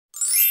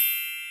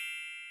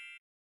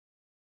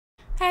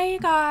Hey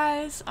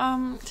guys,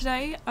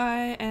 today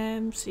I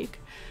am sick,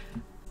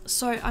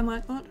 so I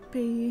might not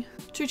be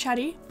too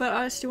chatty, but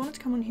I still wanted to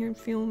come on here and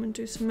film and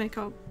do some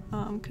makeup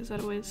because that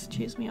always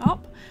cheers me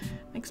up,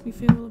 makes me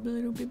feel a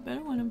little bit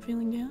better when I'm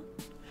feeling down.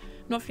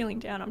 Not feeling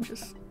down, I'm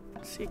just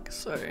sick.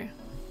 So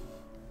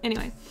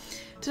anyway,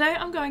 today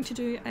I'm going to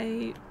do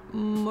a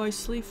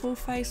mostly full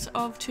face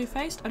of Too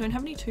Faced. I don't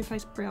have any Too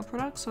Faced brow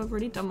products, so I've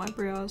already done my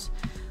brows,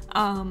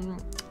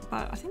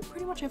 but I think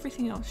pretty much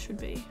everything else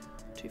should be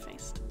Too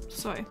Faced.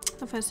 So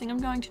the first thing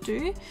I'm going to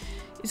do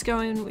is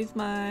go in with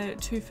my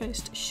Too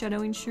Faced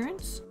Shadow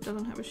Insurance.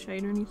 Doesn't have a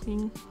shade or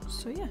anything,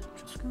 so yeah,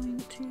 just going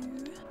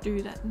to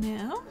do that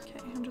now. Okay,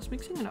 I'm just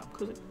mixing it up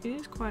because it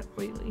is quite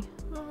oily.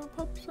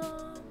 Pop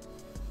some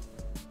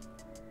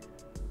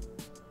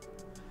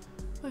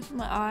both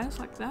my eyes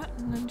like that,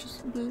 and then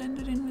just blend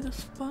it in with a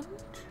sponge.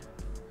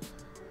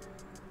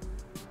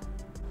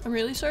 I'm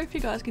really sorry if you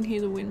guys can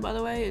hear the wind, by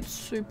the way. It's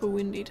super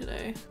windy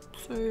today.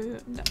 So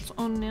that's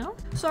on now.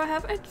 So I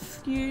have a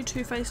few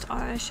Too Faced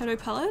eyeshadow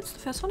palettes. The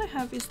first one I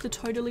have is the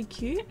Totally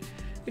Cute,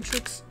 which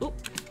looks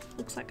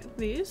like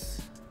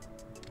this.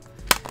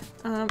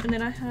 And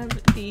then I have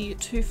the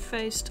Too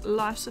Faced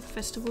Life's a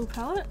Festival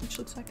palette, which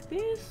looks like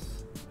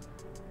this.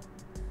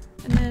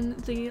 And then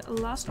the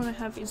last one I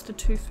have is the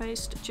Too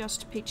Faced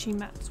Just Peachy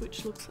Mattes,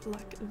 which looks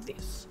like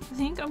this. I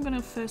think I'm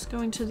gonna first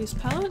go into this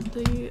palette,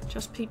 the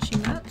Just Peachy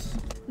Mattes.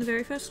 The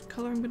very first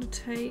color I'm gonna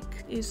take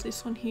is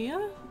this one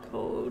here,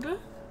 called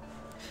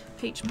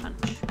Peach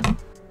Punch.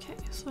 Okay,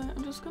 so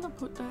I'm just gonna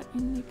put that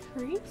in the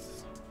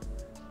crease.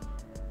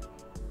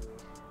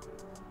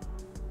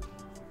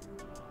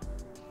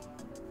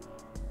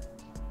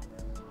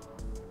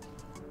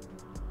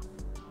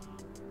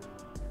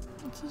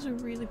 This is a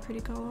really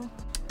pretty color.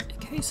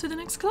 Okay, so the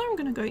next color I'm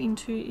gonna go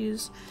into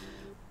is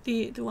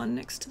the one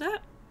next to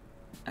that,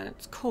 and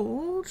it's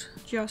called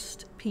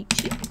Just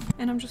Peachy.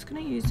 And I'm just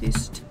gonna use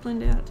this to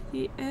blend out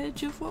the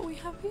edge of what we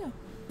have here.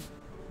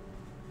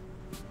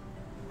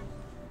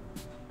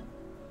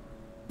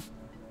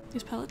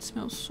 This palette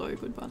smells so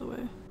good, by the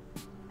way.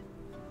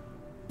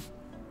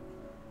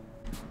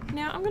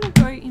 Now I'm gonna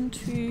go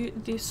into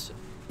this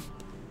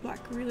like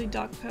really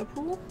dark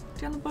purple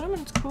down the bottom,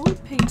 and it's called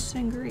Peach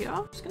Sangria.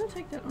 I'm just gonna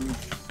take that on a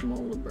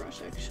smaller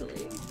brush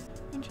actually,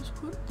 and just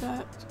put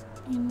that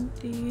in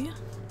the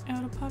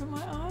outer part of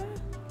my eye,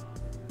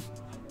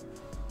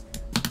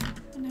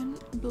 and then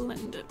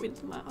blend it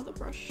with my other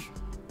brush.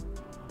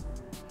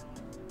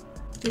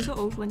 These are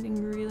all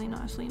blending really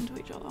nicely into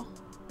each other.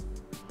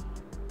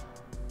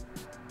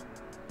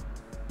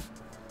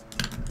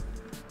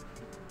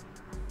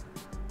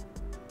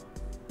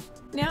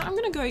 Now I'm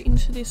going to go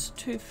into this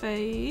Too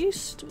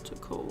Faced, what's it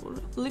called?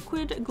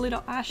 Liquid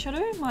Glitter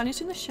Eyeshadow. Mine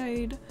is in the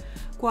shade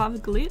Guava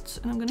Glitz,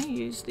 and I'm going to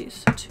use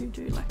this to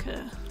do like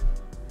a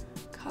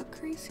cut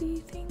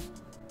creasy thing.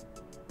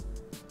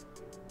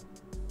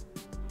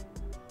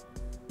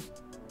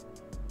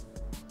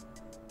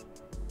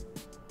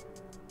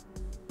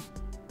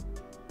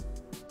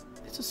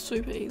 This is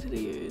super easy to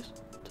use.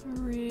 It's a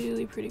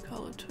really pretty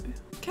color too.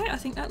 Okay, I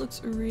think that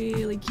looks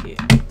really cute.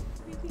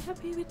 Really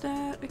happy with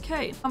that.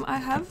 Okay, I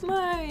have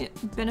my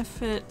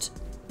Benefit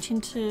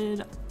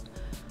tinted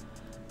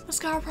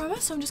mascara primer,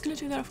 so I'm just going to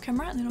do that off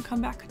camera, and then I'll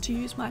come back to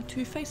use my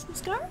Too Faced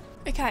mascara.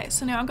 Okay,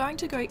 so now I'm going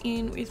to go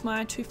in with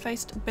my Too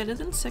Faced Better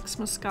Than Sex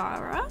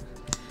mascara.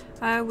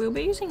 I will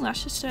be using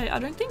lashes today. I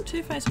don't think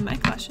Too Faced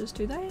make lashes,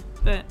 do they?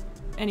 But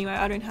anyway,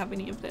 I don't have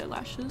any of their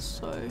lashes,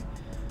 so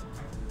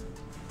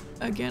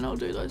again, I'll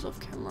do those off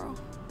camera.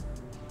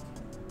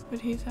 But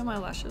here's how my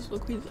lashes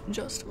look with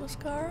just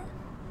mascara.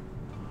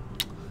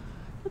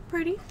 Look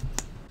pretty.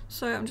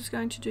 So I'm just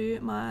going to do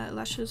my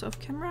lashes off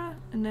camera,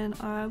 and then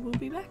I will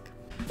be back.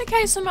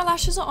 Okay, so my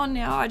lashes are on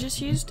now. I just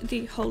used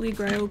the Holy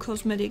Grail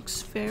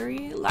Cosmetics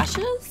Fairy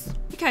lashes.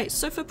 Okay,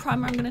 so for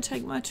primer, I'm going to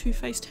take my Too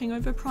Faced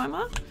Hangover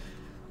Primer.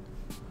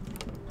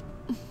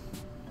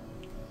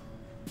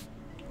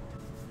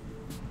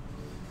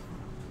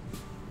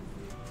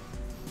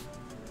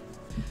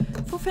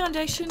 For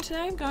foundation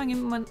today, I'm going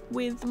in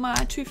with my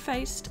Too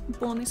Faced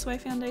Born This Way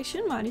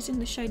foundation. Mine is in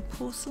the shade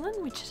Porcelain,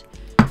 which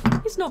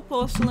is not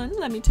porcelain,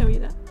 let me tell you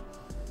that.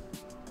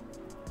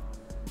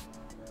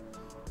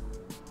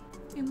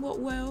 In what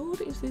world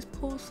is this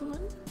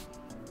porcelain?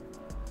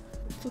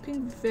 It's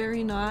looking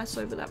very nice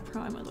over that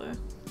primer though.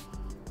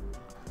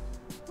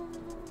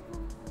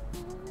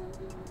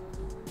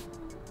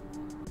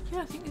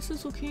 Yeah, I think this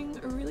is looking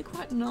really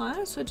quite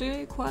nice. I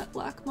do quite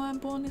like my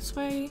Born This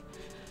Way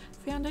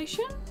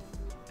foundation,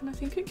 and I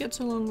think it gets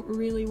along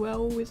really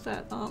well with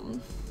that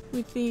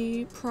with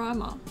the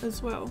primer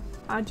as well.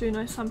 I do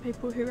know some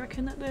people who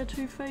reckon that their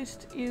Too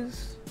Faced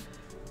is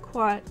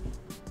quite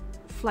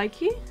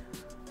flaky,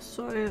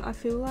 so I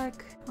feel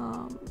like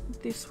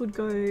this would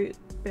go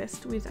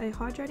best with a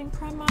hydrating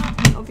primer,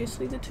 and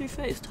obviously the Too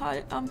Faced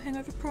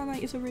Hangover Primer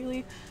is a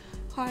really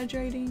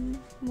hydrating,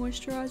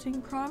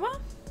 moisturising primer,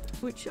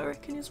 which I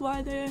reckon is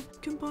why they're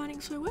combining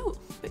so well.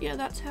 But yeah,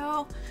 that's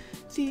how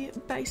the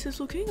base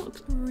is looking. It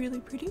looks really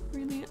pretty,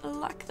 really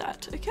like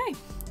that. Okay,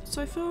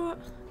 so for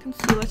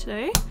concealer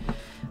today.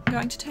 I'm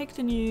going to take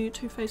the new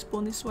Too Faced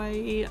Born This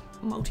Way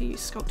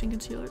multi-sculpting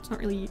concealer. It's not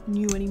really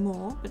new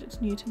anymore, but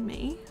it's new to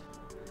me.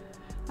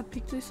 I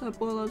picked this up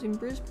while I was in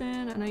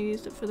Brisbane and I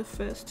used it for the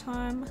first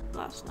time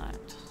last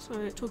night. So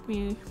it took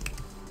me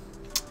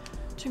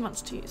 2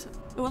 months to use it.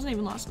 It wasn't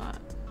even last night.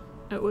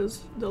 It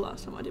was the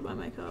last time I did my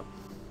makeup,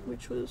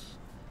 which was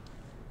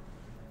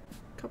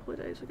a couple of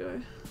days ago.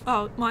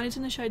 Oh, mine is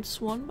in the shade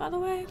Swan, by the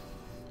way,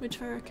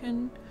 which I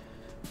reckon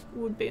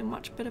would be a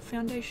much better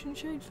foundation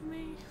shade for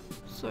me.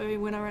 So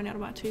when I run out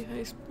of my Too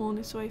Faced Born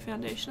This Way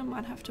foundation, I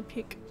might have to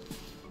pick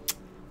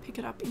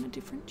it up in a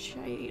different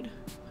shade,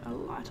 a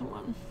lighter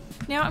one.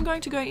 Now I'm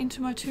going to go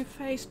into my Too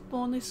Faced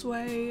Born This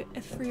Way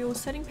Ethereal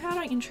Setting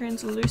Powder in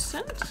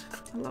Translucent.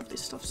 I love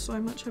this stuff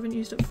so much. I haven't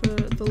used it for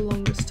the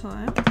longest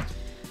time.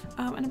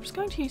 And I'm just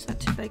going to use that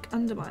to bake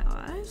under my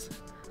eyes.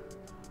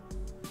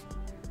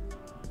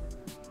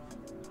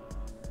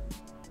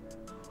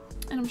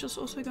 And I'm just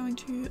also going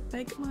to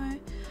bake my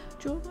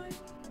jawline.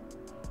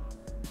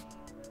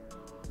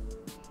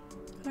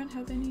 I don't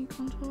have any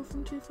contour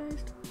from Too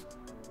Faced,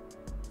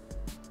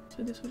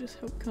 so this will just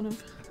help kind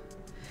of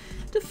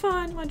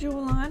define my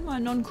jawline, my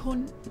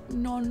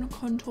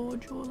non-contour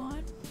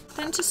jawline.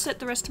 Then to set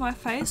the rest of my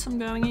face, I'm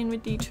going in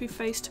with the Too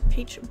Faced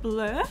Peach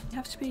Blur. You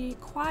have to be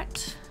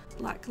quite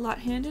like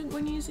light-handed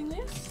when using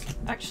this.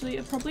 Actually,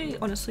 it probably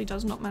honestly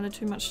does not matter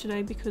too much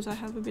today because I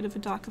have a bit of a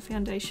darker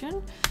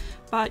foundation,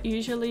 but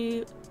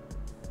usually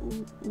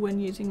when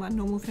using my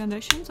normal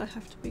foundations I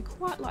have to be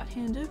quite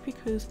light-handed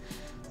because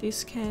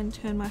this can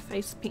turn my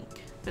face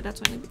pink, but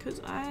that's only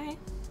because I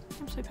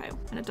am so pale,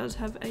 and it does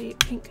have a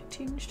pink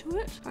tinge to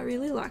it. I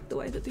really like the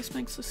way that this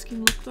makes the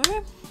skin look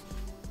though.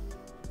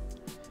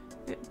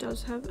 It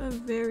does have a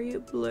very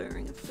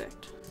blurring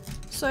effect.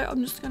 So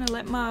I'm just going to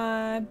let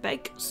my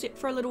bake sit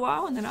for a little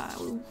while and then I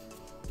will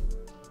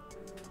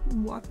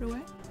wipe it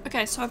away.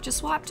 Okay, so I've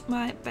just wiped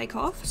my bake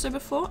off. So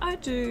before I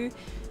do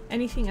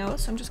anything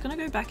else, I'm just going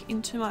to go back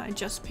into my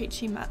Just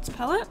Peachy Mattes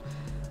palette.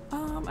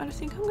 And I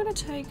think I'm going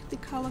to take the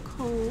colour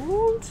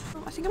called...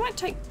 I think I might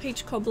take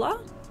Peach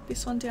Cobbler.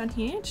 This one down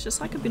here. It's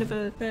just like a bit of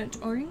a burnt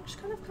orange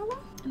kind of colour.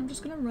 And I'm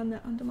just going to run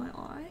that under my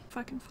eye if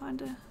I can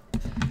find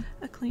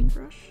a clean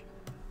brush.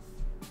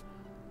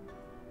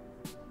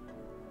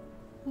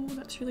 Oh,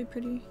 that's really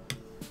pretty.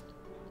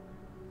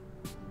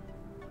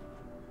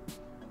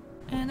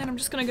 And then I'm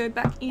just going to go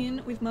back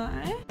in with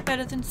my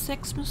Better Than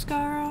Sex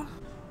mascara.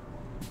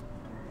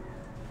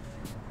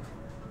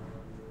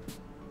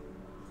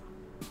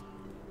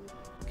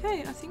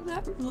 Okay, I think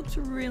that looks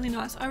really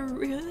nice. I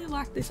really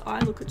like this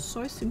eye look. It's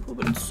so simple,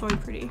 but it's so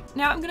pretty.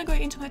 Now I'm going to go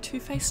into my Too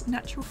Faced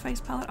Natural Face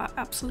Palette. I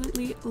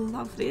absolutely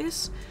love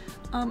this.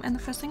 And the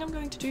first thing I'm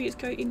going to do is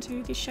go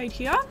into this shade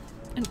here.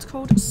 And it's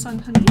called Sun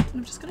Honey. And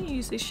I'm just going to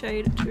use this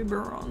shade to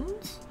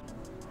bronze.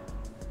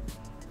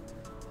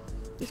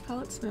 This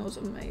palette smells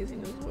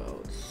amazing as well.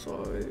 It's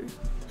so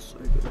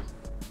good.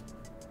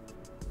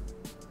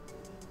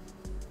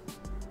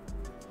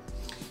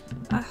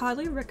 I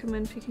highly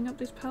recommend picking up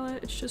this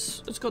palette.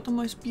 It's got the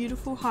most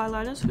beautiful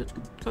highlighters. It's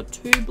got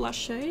 2 blush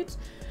shades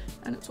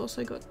and it's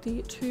also got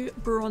the 2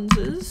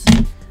 bronzers.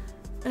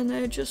 And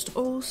they're just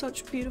all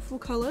such beautiful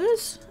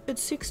colours.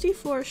 It's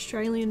 64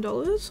 Australian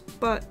dollars,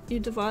 but you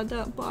divide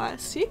that by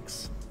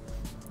 6.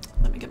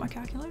 Let me get my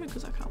calculator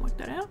because I can't work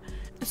that out.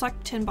 It's like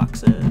 10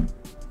 bucks or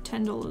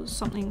 $10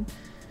 something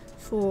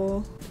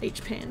for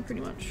each pan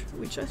pretty much,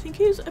 which I think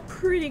is a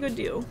pretty good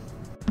deal.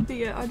 But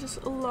yeah, I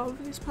just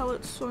love this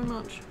palette so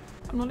much.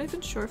 I'm not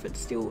even sure if it's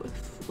still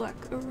like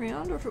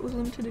around or if it was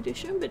limited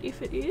edition, but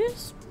if it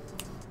is,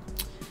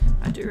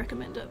 I do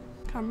recommend it.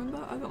 Can't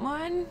remember, I got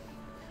mine.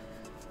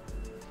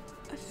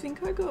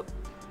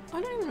 I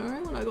don't even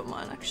know when I got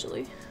mine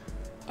actually.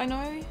 I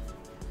know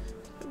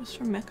it was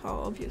from Mecca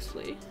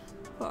obviously,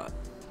 but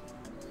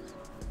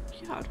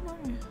yeah, I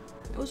don't know.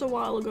 It was a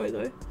while ago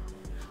though.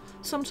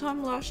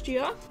 Sometime last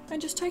year.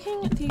 And just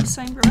taking the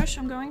same brush,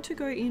 I'm going to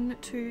go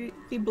into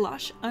the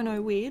blush. I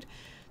know, weird.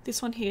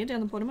 This one here down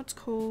the bottom, it's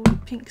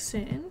called Pink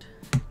Sand.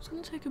 I'm just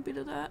going to take a bit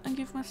of that and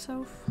give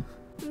myself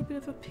a little bit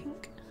of a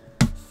pink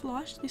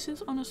flush. This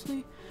is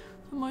honestly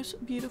the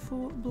most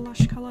beautiful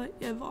blush colour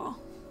ever.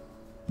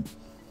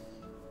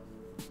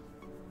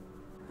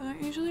 I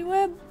don't usually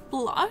wear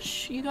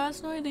blush, you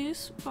guys know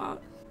this,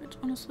 but it's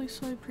honestly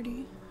so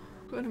pretty.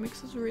 It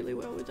mixes really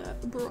well with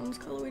that bronze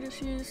colour we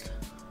just used.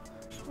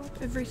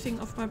 Wipe everything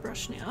off my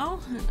brush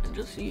now and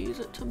just use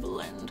it to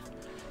blend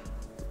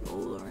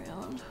all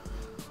around.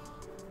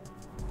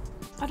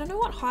 I don't know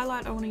what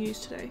highlight I want to use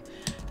today.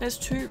 There's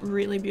 2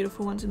 really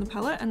beautiful ones in the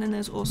palette, and then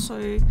there's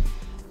also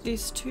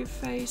this Too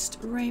Faced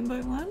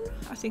rainbow one.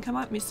 I think I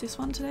might miss this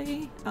one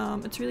today.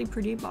 It's really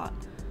pretty, but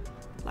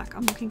like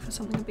I'm looking for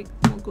something a bit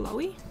more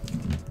glowy.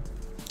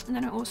 And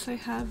then I also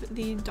have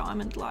the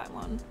Diamond Light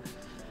one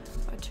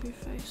by Too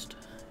Faced,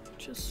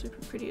 which is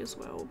super pretty as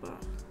well,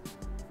 but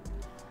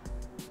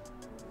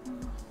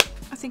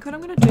I think what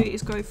I'm going to do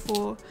is go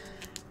for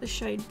the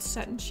shade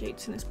Satin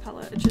Sheets in this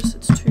palette.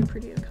 It's too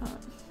pretty, I can't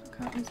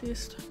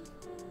resist.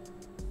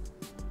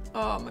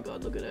 Oh my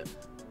god, look at it.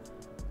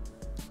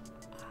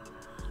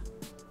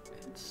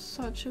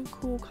 such a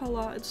cool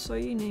colour. It's so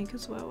unique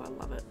as well. I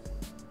love it.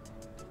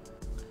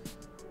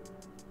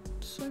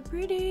 So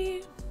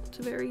pretty. It's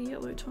a very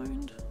yellow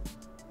toned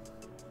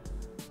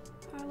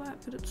highlight,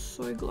 but it's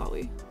so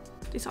glowy.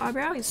 This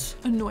eyebrow is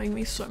annoying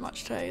me so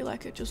much today.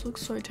 Like, it just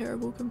looks so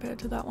terrible compared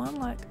to that one.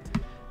 Like,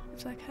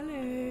 it's like,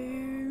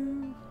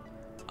 hello.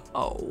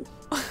 Oh.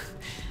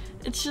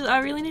 It's just, I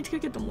really need to go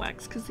get them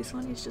waxed because this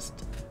one is just,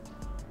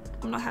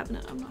 I'm not having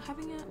it. I'm not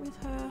having it with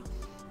her.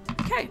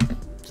 Okay,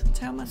 so that's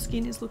how my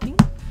skin is looking.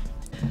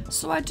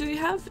 So I do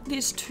have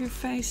this Too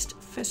Faced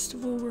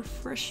Festival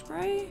Refresh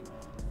Spray.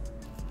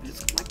 It's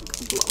got like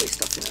glowy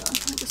stuff in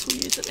it. I guess we'll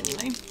use it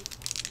anyway.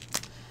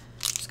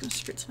 Just gonna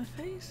spritz my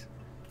face.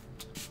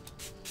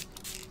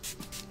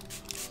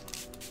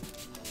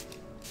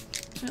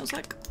 Smells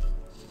like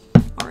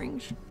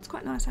orange. It's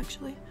quite nice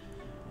actually.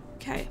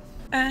 Okay,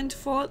 and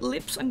for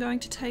lips I'm going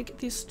to take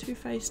this Too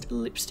Faced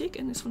lipstick,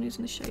 and this one is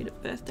in the shade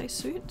Birthday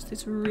Suit. It's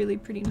this really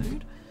pretty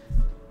nude.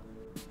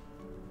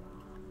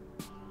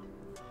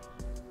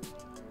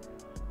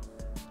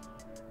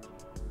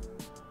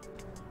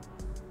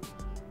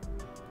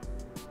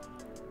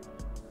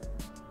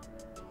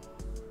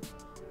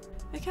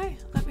 Okay,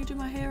 let me do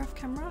my hair off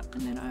camera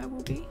and then I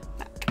will be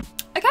back.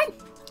 Okay,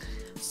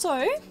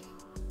 so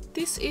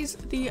this is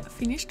the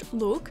finished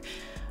look.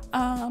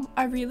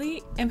 I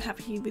really am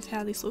happy with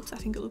how this looks. I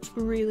think it looks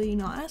really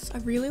nice. I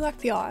really like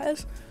the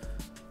eyes.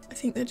 I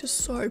think they're just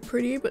so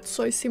pretty but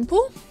so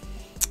simple.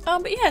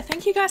 But yeah,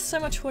 thank you guys so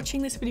much for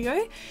watching this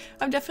video.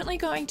 I'm definitely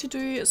going to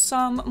do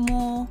some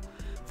more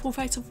full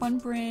face of one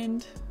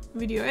brand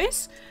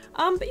videos.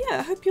 But yeah,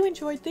 I hope you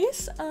enjoyed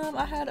this.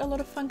 I had a lot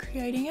of fun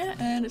creating it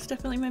and it's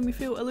definitely made me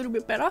feel a little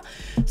bit better.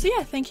 So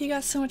yeah, thank you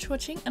guys so much for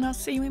watching and I'll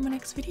see you in my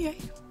next video.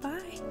 Bye.